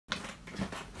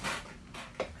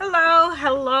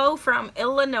Hello from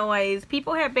Illinois.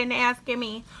 People have been asking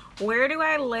me, where do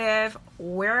I live?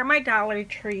 Where are my Dollar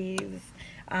Trees?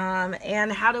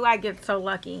 And how do I get so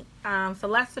lucky? So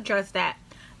let's address that.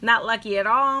 Not lucky at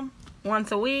all.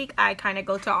 Once a week, I kind of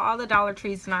go to all the Dollar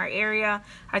Trees in our area.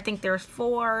 I think there's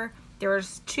 4.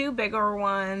 There's 2 bigger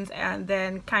ones and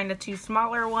then kind of 2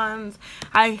 smaller ones.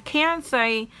 I can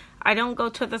say I don't go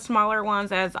to the smaller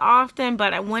ones as often,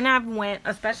 but when I went,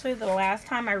 especially the last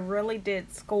time, I really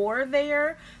did score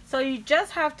there. So you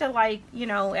just have to, like, you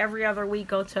know, every other week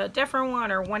go to a different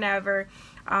one or whenever.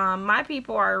 My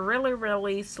people are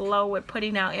really slow with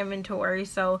putting out inventory,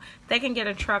 so they can get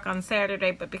a truck on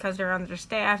Saturday, but because they're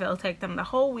understaffed, it'll take them the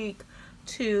whole week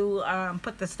to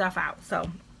put the stuff out. So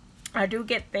I do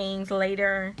get things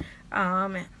later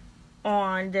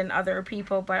on than other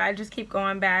people, but I just keep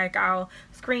going back. I'll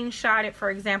screenshot it.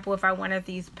 For example, if I wanted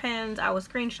these pens, I will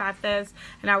screenshot this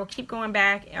and I will keep going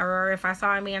back. Or if I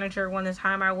saw a manager one the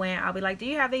time I went, I'll be like, do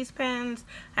you have these pens?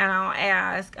 And I'll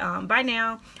ask. By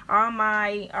now, all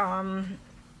my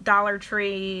Dollar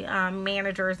Tree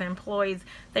managers and employees,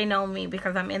 they know me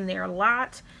because I'm in there a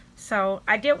lot. So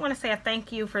I did want to say a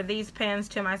thank you for these pens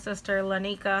to my sister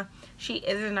Lanika. She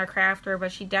isn't a crafter,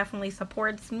 but she definitely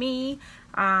supports me.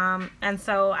 And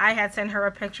so I had sent her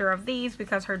a picture of these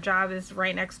because her job is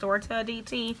right next door to a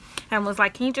DT, and was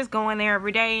like, can you just go in there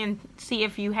every day and see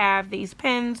if you have these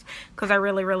pens, because I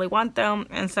really want them.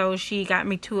 And so she got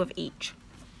me 2 of each.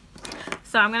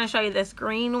 So I'm going to show you this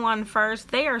green one first.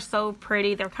 They are so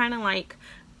pretty. They're kind of like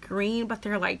green, but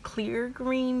they're like clear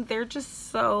green. They're just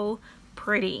so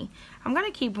pretty. I'm going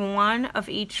to keep 1 of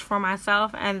each for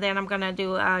myself, and then I'm going to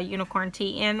do a unicorn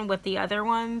TN with the other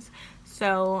ones.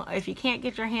 So if you can't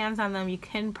get your hands on them, you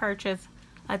can purchase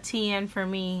a TN for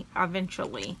me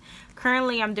eventually.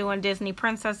 Currently I'm doing Disney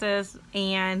princesses,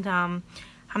 and I'm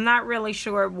not really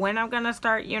sure when I'm going to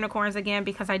start unicorns again,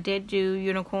 because I did do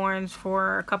unicorns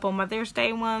for a couple Mother's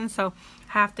Day ones, so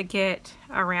I have to get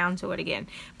around to it again.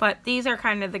 But these are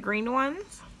kind of the green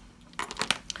ones.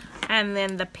 And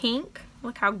then the pink.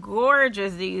 Look how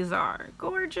gorgeous these are.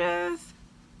 Gorgeous.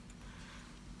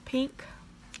 Pink.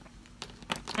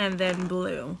 And then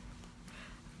blue.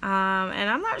 And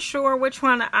I'm not sure which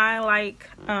one I like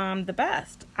the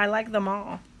best. I like them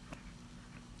all.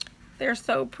 They're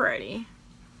so pretty.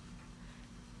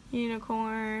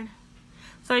 Unicorn.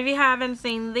 So if you haven't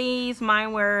seen these,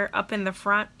 mine were up in the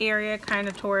front area, kind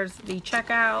of towards the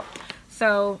checkout.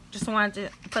 So just wanted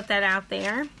to put that out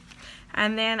there.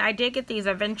 And then I did get these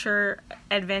Avengers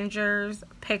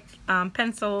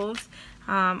pencils.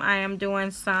 I am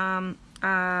doing some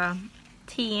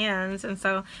TNs, and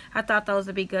so I thought those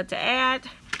would be good to add.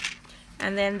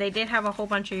 And then they did have a whole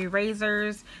bunch of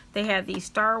erasers. They had the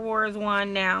Star Wars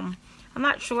one. Now, I'm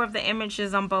not sure if the image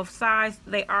is on both sides.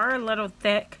 They are a little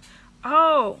thick.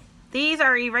 Oh, these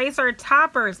are eraser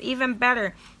toppers. Even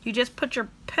better. You just put your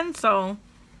pencil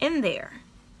in there.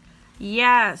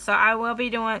 Yeah, so I will be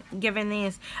giving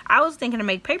these. I was thinking to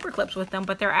make paper clips with them,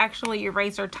 but they're actually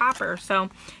eraser toppers.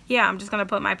 So yeah, I'm just gonna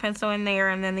put my pencil in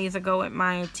there, and then these will go with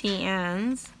my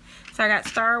TNs. So I got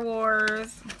Star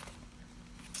Wars.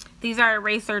 These are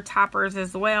eraser toppers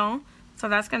as well, so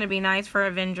that's gonna be nice for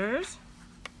Avengers.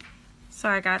 So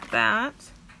I got that.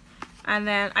 And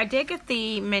then I did get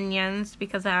the Minions,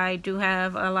 because I do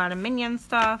have a lot of Minion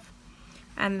stuff.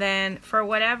 And then for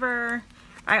whatever,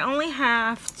 I only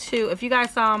have 2. If you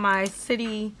guys saw my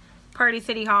Party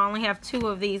City Hall, I only have 2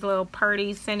 of these little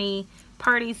Party City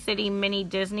mini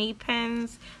Disney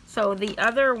pens. So the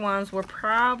other ones will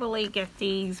probably get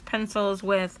these pencils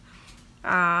with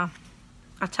a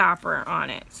topper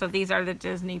on it. So these are the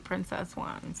Disney princess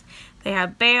ones. They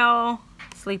have Belle,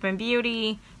 Sleeping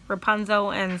Beauty,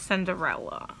 Rapunzel, and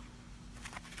Cinderella.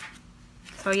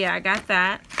 So yeah, I got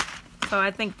that. So I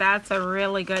think that's a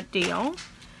really good deal.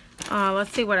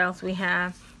 Let's see what else we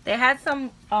have. They had some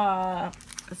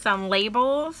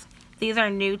labels. These are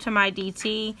new to my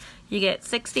DT. You get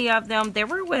 60 of them. They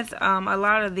were with a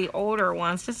lot of the older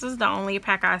ones. This is the only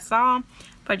pack I saw.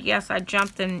 But yes, I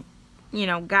jumped and, you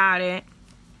know, got it.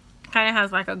 Kind of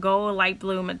has like a gold, light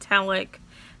blue, metallic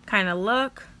kind of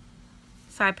look.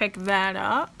 So I picked that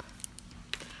up.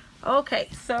 Okay,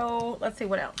 so let's see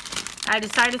what else. I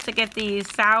decided to get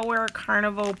these Sour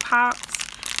Carnival Pops.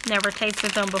 Never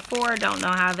tasted them before, don't know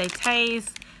how they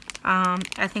taste.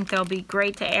 I think they'll be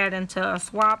great to add into a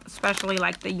swap, especially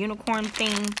like the unicorn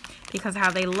theme, because of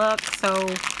how they look. So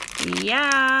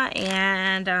yeah,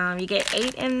 and you get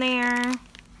 8 in there.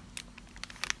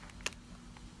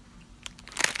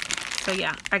 So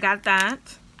yeah, I got that.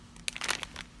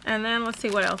 And then let's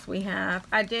see what else we have.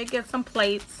 I did get some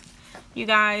plates, you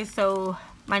guys. So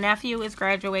My nephew is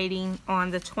graduating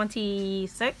on the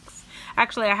 26th.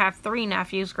 Actually, I have 3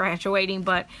 nephews graduating,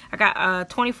 but I got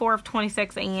 24th,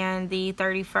 26th, and the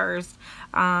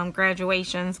 31st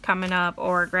graduations coming up,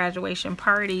 or graduation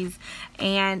parties.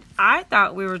 And I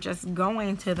thought we were just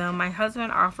going to them. My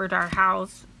husband offered our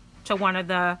house to one of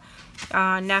the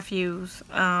nephews'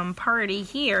 party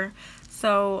here.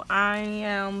 So I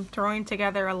am throwing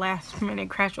together a last minute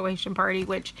graduation party,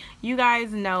 which you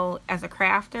guys know as a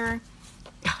crafter,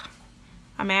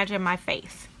 imagine my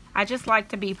face. I just like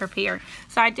to be prepared.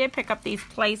 So I did pick up these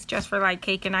plates just for like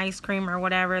cake and ice cream or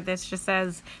whatever. This just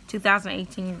says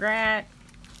 2018 grad.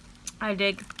 I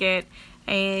did get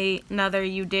another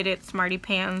You Did It Smarty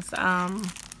Pants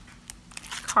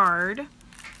card.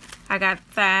 I got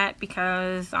that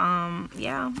because,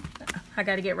 yeah, I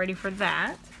got to get ready for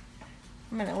that.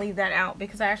 I'm going to leave that out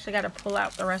because I actually got to pull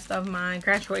out the rest of my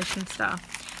graduation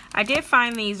stuff. I did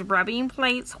find these rubbing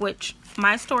plates, which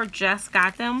my store just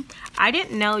got them. I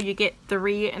didn't know you get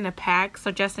 3 in a pack, so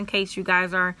just in case you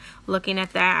guys are looking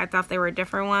at that, I thought they were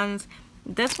different ones.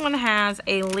 This one has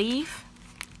a leaf,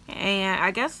 and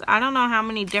I guess, I don't know how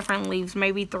many different leaves,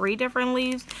 maybe 3 different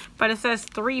leaves, but it says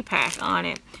 3-pack on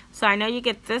it. So I know you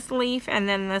get this leaf, and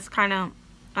then this kind of,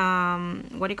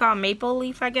 what do you call it, maple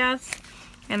leaf, I guess.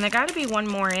 And there got to be one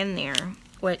more in there,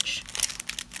 which,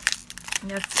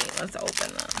 let's see, let's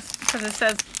open this, because it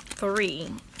says 3.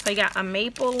 So you got a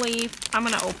maple leaf. I'm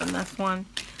going to open this one.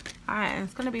 Alright,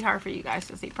 it's going to be hard for you guys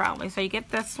to see probably. So you get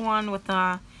this one with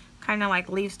the kind of like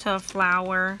leaves to a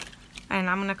flower. And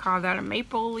I'm going to call that a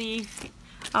maple leaf.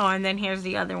 Oh, and then here's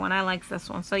the other one. I like this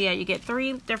one. So yeah, you get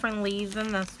 3 different leaves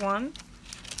in this one.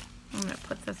 I'm going to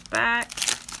put this back.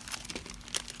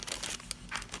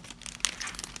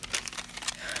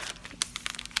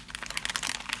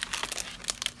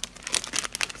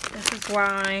 This is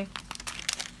why...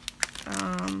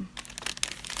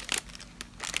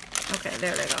 okay,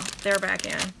 there they go. They're back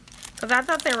in. Because I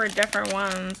thought they were different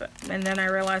ones, and then I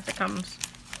realized it comes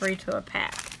 3 to a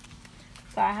pack.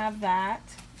 So I have that.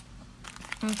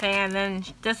 Okay, and then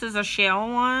this is a shell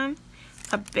one.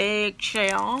 It's a big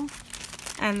shell.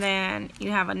 And then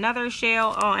you have another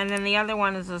shell. Oh, and then the other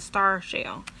one is a star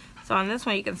shell. So on this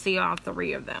one, you can see all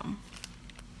 3 of them.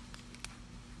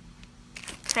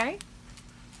 Okay.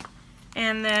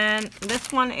 And then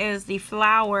this one is the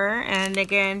flower, and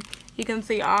again, you can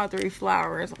see all 3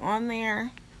 flowers on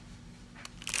there.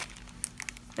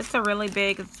 It's a really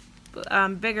big, it's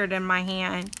bigger than my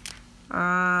hand.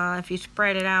 If you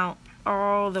spread it out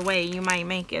all the way, you might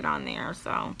make it on there.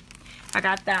 So I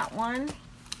got that one.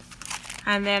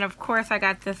 And then of course I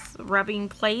got this rubbing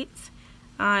plates.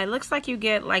 It looks like you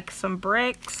get like some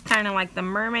bricks, kind of like the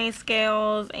mermaid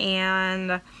scales,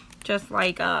 and just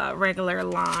like a regular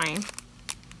line.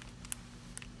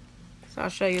 So I'll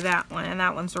show you that one, and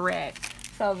that one's red.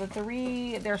 So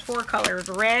there's 4 colors: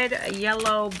 red,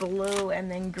 yellow, blue, and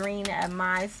then green at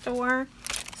my store.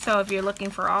 So if you're looking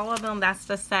for all of them, that's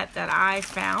the set that I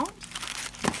found.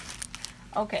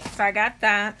 Okay, so I got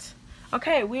that.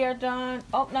 Okay, we are done.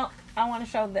 Oh no, I want to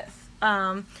show this.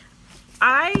 I've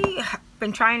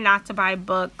been trying not to buy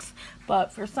books,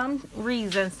 but for some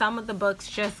reason, some of the books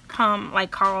just come,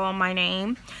 like, call on my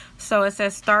name. So it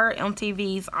says Star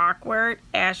MTV's Awkward,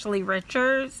 Ashley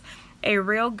Richards, a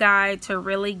real guide to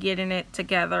really getting it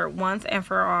together once and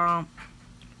for all.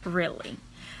 Really.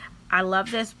 I love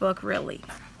this book, really.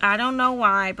 I don't know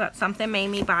why, but something made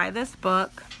me buy this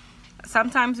book.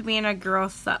 Sometimes being a girl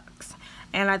sucks.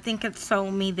 And I think it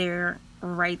sold me there,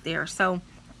 right there. So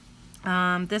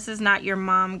this is not your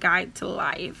mom guide to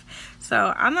life.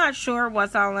 So I'm not sure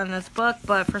what's all in this book,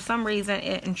 but for some reason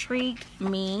it intrigued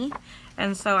me.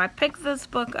 And so I picked this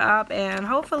book up, and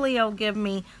hopefully it'll give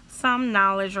me some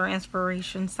knowledge or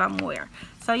inspiration somewhere.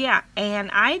 So yeah,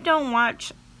 and I don't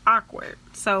watch Awkward,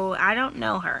 so I don't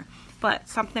know her. But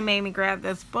something made me grab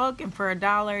this book, and for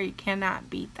 $1, you cannot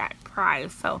beat that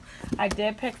price. So I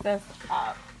did pick this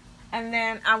up. And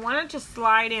then I wanted to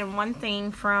slide in one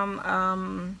thing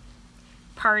from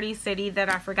Party City that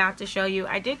I forgot to show you.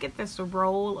 I did get this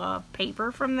roll of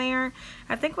paper from there.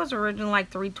 I think it was originally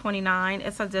like $3.29.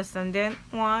 It's a Descendant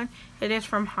one. It is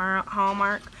from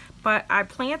Hallmark, but I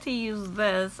plan to use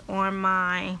this on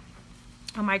my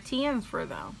TNs for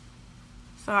them.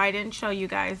 So I didn't show you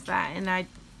guys that, and I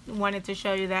wanted to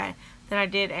show you that I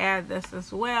did add this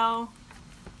as well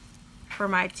for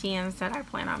my TNs that I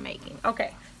plan on making.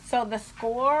 Okay, so the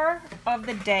score of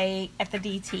the day at the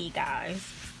DT,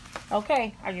 guys.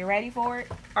 Okay, are you ready for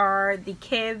it? Are the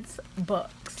kids'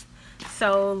 books.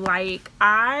 So, like,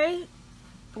 I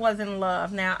was in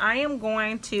love. Now, I am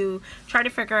going to try to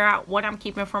figure out what I'm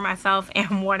keeping for myself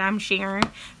and what I'm sharing,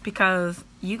 because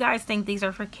you guys think these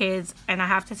are for kids, and I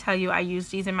have to tell you, I use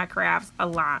these in my crafts a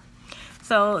lot.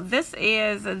 So this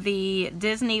is the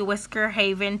Disney Whisker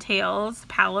Haven Tales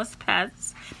Palace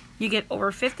Pets. You get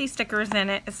over 50 stickers in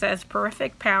it. It says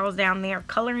Perfect Pals down there,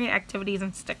 coloring activities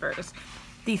and stickers.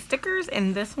 These stickers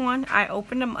in this one, I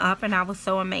opened them up and I was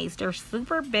so amazed. They're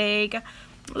super big.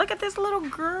 Look at this little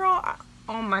girl.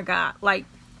 Oh my God. Like,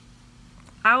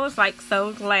 I was like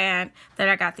so glad that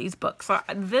I got these books. So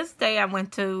this day I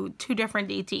went to 2 different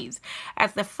DTs.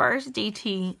 At the first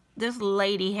DT, this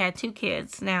lady had 2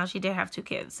 kids. Now, she did have 2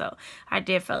 kids, so I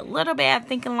did feel a little bad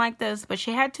thinking like this, but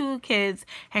she had 2 kids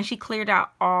and she cleared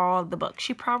out all the books.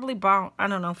 She probably bought, I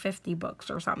don't know, 50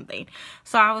 books or something.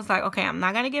 So I was like, okay, I'm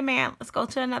not going to get mad. Let's go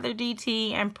to another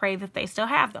DT and pray that they still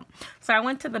have them. So I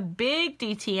went to the big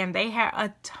DT and they had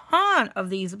a ton of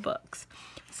these books.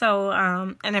 So,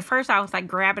 and at first I was like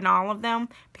grabbing all of them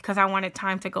because I wanted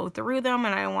time to go through them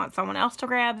and I didn't want someone else to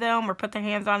grab them or put their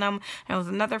hands on them. And it was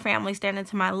another family standing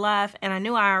to my left and I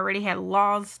knew I already had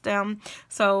lost them.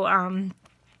 So,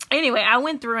 anyway, I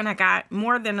went through and I got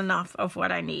more than enough of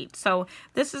what I need. So,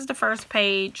 this is the first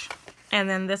page and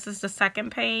then this is the second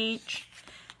page.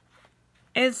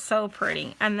 It's so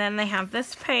pretty. And then they have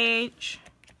this page,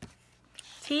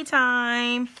 Tea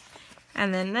Time.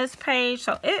 And then this page,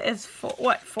 so it is,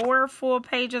 4 full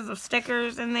pages of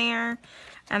stickers in there.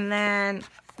 And then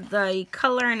the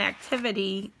color and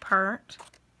activity part.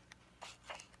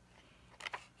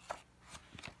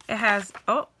 It has,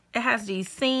 it has these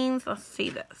scenes. Let's see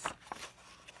this.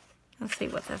 Let's see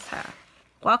what this has.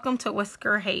 Welcome to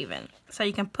Whisker Haven. So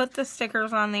you can put the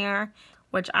stickers on there,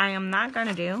 which I am not going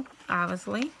to do,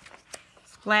 obviously.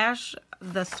 Splash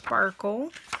the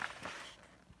Sparkle.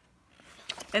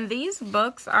 And these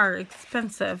books are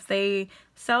expensive. They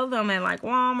sell them at like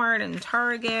Walmart and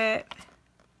Target.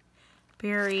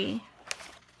 Berry,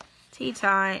 Tea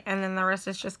Time, and then the rest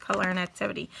is just color and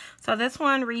activity. So this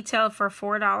one retailed for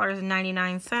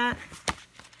 $4.99.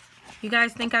 You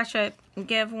guys think I should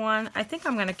give one? I think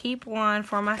I'm going to keep one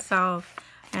for myself.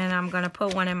 And I'm going to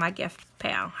put one in my gift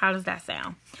pal. How does that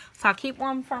sound? So I'll keep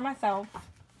one for myself.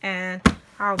 And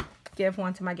I'll give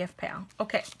one to my gift pal.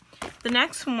 Okay. The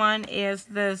next one is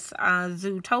this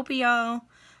Zootopia.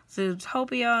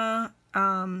 Zootopia,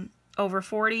 over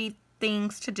 40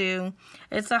 things to do.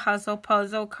 It's a hustle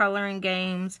puzzle coloring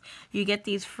games. You get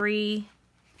these free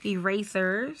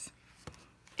erasers.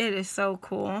 It is so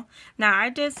cool. Now, I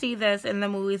did see this in the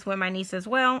movies with my niece as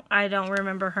well. I don't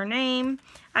remember her name.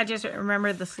 I just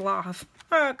remember the sloth,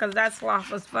 because that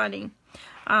sloth was funny.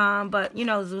 But, you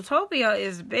know, Zootopia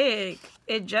is big.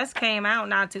 It just came out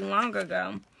not too long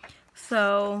ago.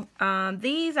 So,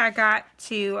 these I got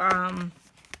to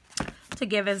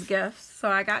give as gifts.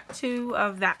 So, I got 2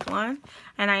 of that one.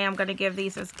 And I am going to give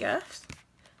these as gifts.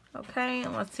 Okay,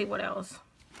 and let's see what else.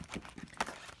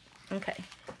 Okay,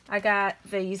 I got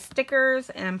these stickers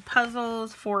and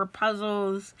puzzles, 4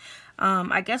 puzzles.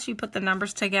 I guess you put the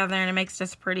numbers together and it makes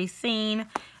this pretty scene.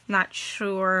 Not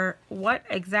sure what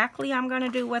exactly I'm going to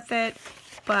do with it.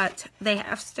 But they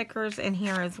have stickers in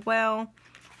here as well.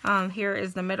 Here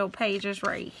is the middle pages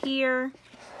right here.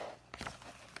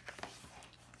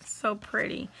 So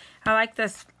pretty. I like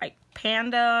this like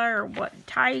panda or what,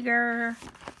 tiger.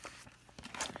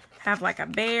 Have like a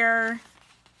bear.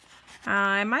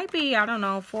 It might be, I don't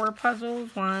know, 4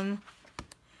 puzzles. 1,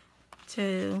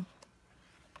 2,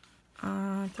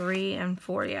 3, and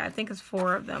 4. Yeah, I think it's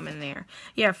 4 of them in there.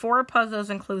 Yeah, 4 puzzles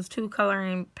includes 2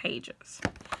 coloring pages.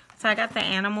 So I got the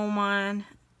animal one.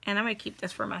 And I'm going to keep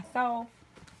this for myself.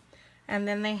 And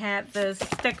then they had the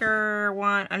sticker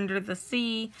one, Under the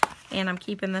Sea. And I'm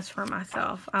keeping this for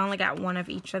myself. I only got 1 of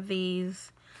each of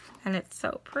these. And it's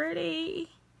so pretty.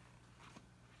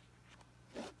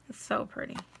 It's so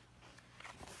pretty.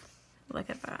 Look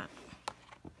at that.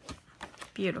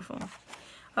 Beautiful.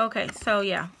 Okay, so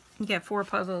yeah. You get 4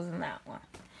 puzzles in that one.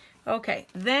 Okay,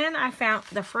 then I found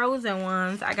the Frozen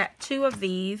ones. I got 2 of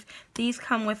these. These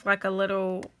come with like a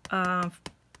little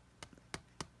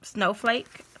snowflake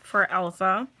for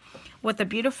Elsa with a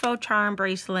beautiful charm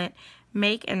bracelet.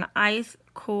 Make an ice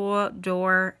cool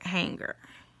door hanger.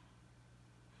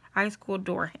 Ice cool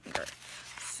door hanger.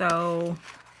 So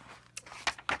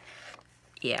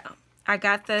yeah, I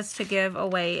got this to give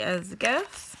away as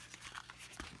gifts.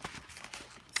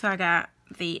 So I got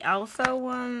the Elsa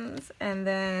ones, and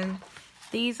then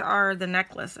these are the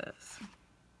necklaces.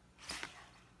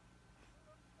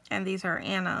 And these are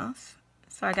Anna's.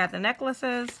 So I got the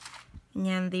necklaces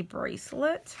and the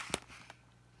bracelet.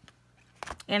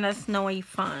 And a Snowy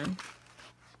Fun.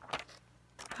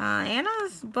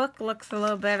 Anna's book looks a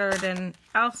little better than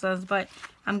Elsa's, but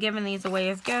I'm giving these away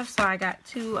as gifts, so I got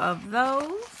 2 of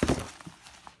those.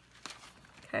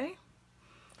 Okay.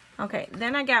 Okay,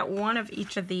 then I got 1 of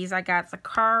each of these. I got the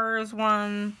Cars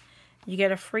one. You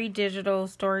get a free digital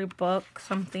storybook,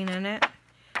 something in it.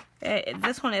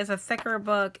 This one is a thicker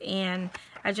book, and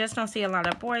I just don't see a lot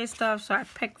of boy stuff, so I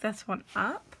picked this one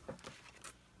up.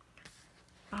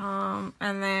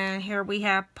 And then here we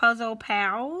have Puzzle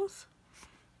Pals,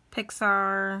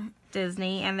 Pixar,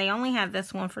 Disney, and they only have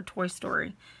this one for Toy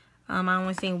Story. I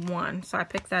only seen 1, so I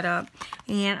picked that up.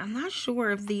 And I'm not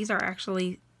sure if these are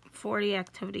actually 40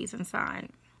 activities inside.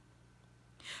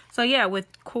 So yeah, with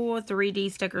cool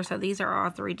 3D stickers. So these are all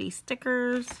 3D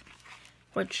stickers,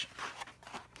 which,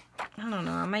 I don't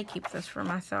know, I might keep this for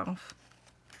myself.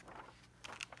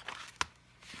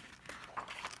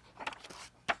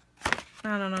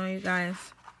 I don't know, you guys.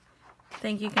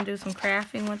 Think you can do some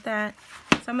crafting with that?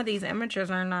 Some of these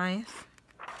images are nice.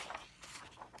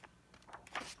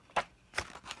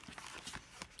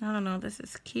 I don't know, this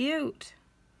is cute.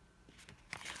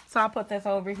 So I'll put this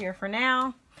over here for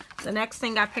now. The next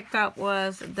thing I picked up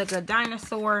was The Good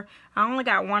Dinosaur. I only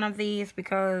got 1 of these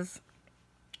because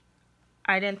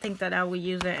I didn't think that I would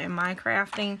use it in my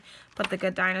crafting. But The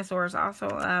Good Dinosaur is also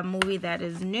a movie that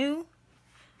is new.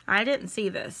 I didn't see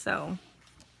this, so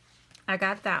I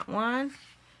got that one.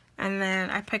 And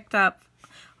then I picked up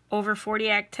Over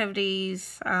 40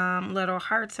 Activities, Little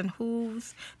Hearts and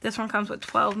Hooves. This one comes with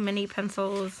 12 mini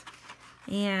pencils.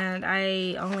 And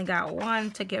I only got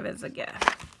 1 to give as a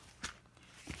gift.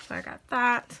 So I got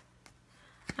that.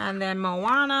 And then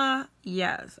Moana,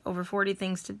 yes, Over 40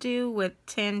 Things to Do with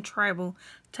 10 tribal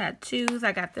tattoos.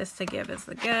 I got this to give as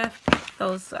a gift.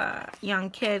 Those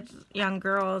young kids, young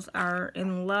girls are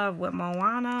in love with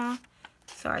Moana.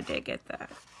 So I did get that.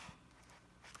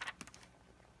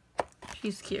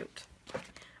 She's cute.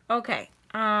 Okay,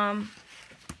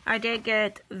 I did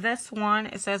get this one.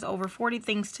 It says Over 40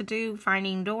 Things to Do,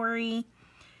 Finding Dory.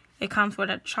 It comes with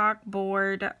a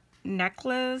chalkboard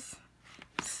necklace.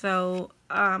 So,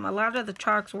 a lot of the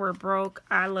chalks were broke.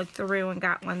 I looked through and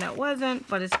got one that wasn't,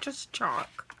 but it's just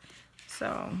chalk.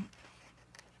 So,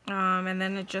 and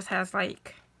then it just has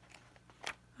like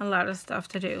a lot of stuff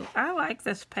to do. I like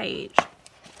this page.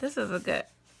 This is a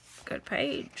good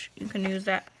page. You can use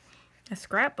that as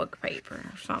scrapbook paper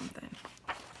or something.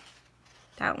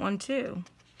 That one too.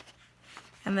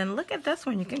 And then look at this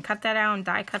one. You can cut that out and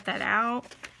die cut that out.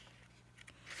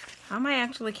 I might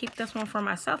actually keep this one for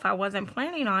myself. I wasn't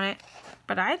planning on it,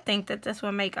 but I think that this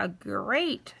will make a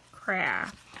great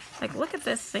craft. Like, look at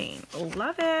this scene.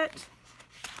 Love it.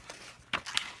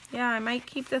 Yeah, I might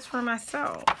keep this for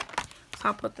myself. So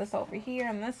I'll put this over here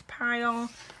in this pile.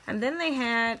 And then they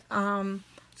had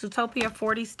Zootopia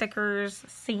 40 stickers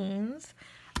scenes.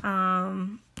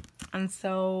 And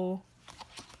so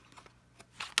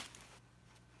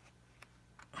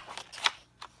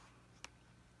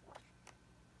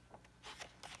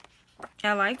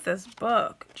I like this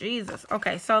book. Jesus.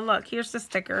 Okay, so look, here's the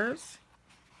stickers.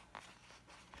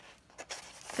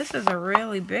 This is a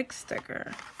really big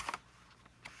sticker.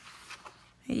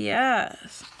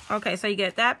 Yes. Okay, so you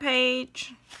get that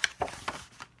page.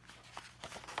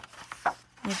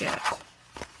 You get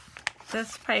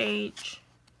this page.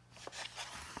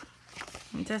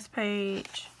 And this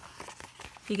page.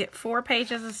 You get 4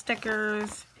 pages of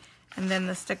stickers. And then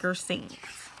the sticker scenes.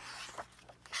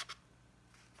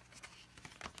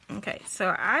 Okay,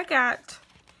 so I got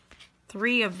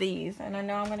 3 of these, and I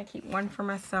know I'm going to keep 1 for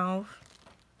myself.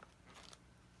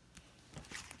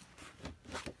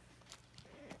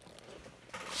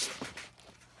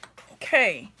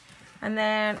 Okay, and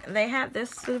then they had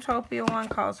this Zootopia one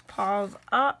called Paws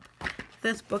Up.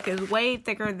 This book is way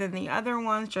thicker than the other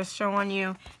ones, just showing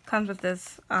you. Comes with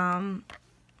this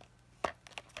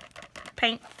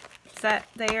paint set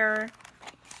there.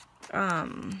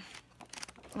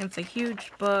 It's a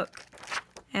huge book,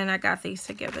 and I got these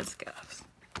to give as gifts.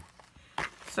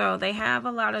 So they have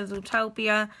a lot of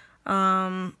Zootopia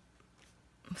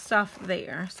stuff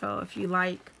there. So if you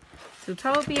like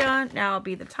Zootopia, now will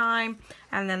be the time.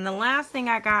 And then the last thing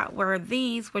I got were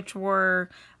these, which were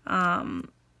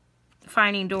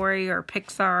Finding Dory or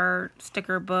Pixar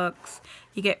sticker books.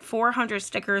 You get 400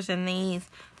 stickers in these.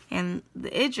 And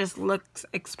it just looks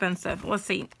expensive. Let's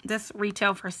see. This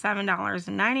retail for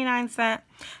 $7.99.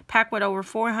 Packed with over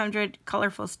 400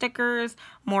 colorful stickers,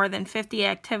 more than 50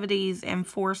 activities, and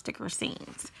 4 sticker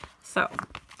scenes. So,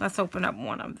 let's open up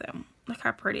one of them. Look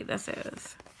how pretty this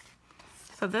is.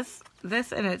 So this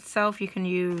in itself you can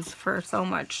use for so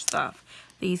much stuff.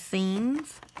 These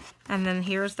scenes. And then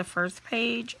here's the first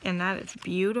page. And that is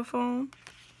beautiful.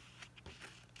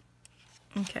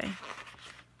 Okay.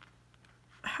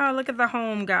 Oh, look at the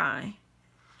home guy.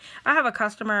 I have a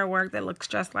customer at work that looks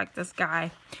just like this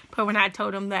guy. But when I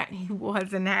told him that, he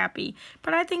wasn't happy.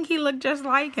 But I think he looked just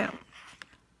like him.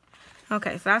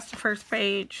 Okay, so that's the first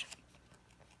page.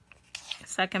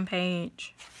 Second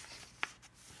page.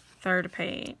 Third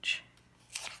page.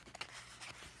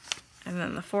 And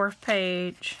then the fourth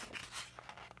page.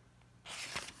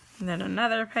 And then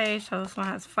another page. So this one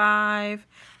has 5.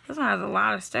 This one has a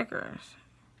lot of stickers.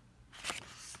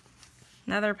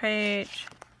 Another page.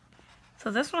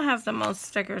 So this one has the most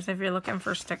stickers if you're looking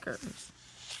for stickers.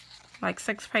 Like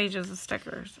 6 pages of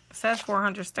stickers. It says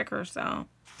 400 stickers though.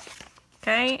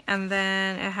 Okay, and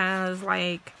then it has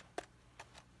like,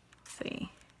 let's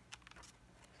see,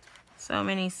 so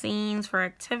many scenes for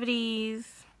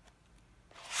activities.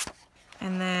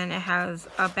 And then it has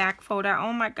a back photo.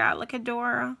 Oh my God, look at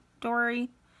Dory,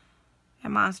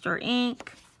 and Monster Inc.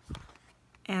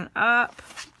 and Up.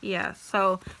 Yeah,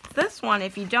 so this one,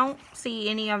 if you don't see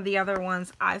any of the other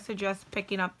ones, I suggest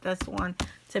picking up this one.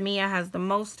 To me, it has the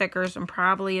most stickers and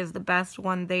probably is the best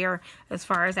one there as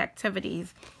far as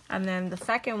activities. And then the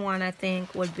second one, I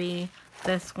think, would be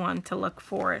this one to look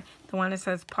for. The one that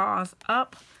says Paws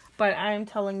Up. But I'm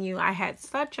telling you, I had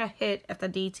such a hit at the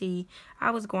DT.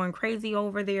 I was going crazy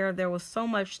over there. There was so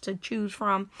much to choose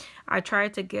from. I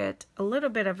tried to get a little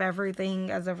bit of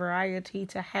everything as a variety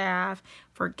to have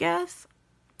for gifts.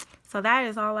 So that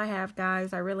is all I have,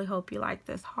 guys. I really hope you like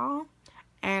this haul.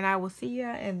 And I will see you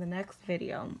in the next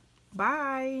video.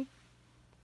 Bye.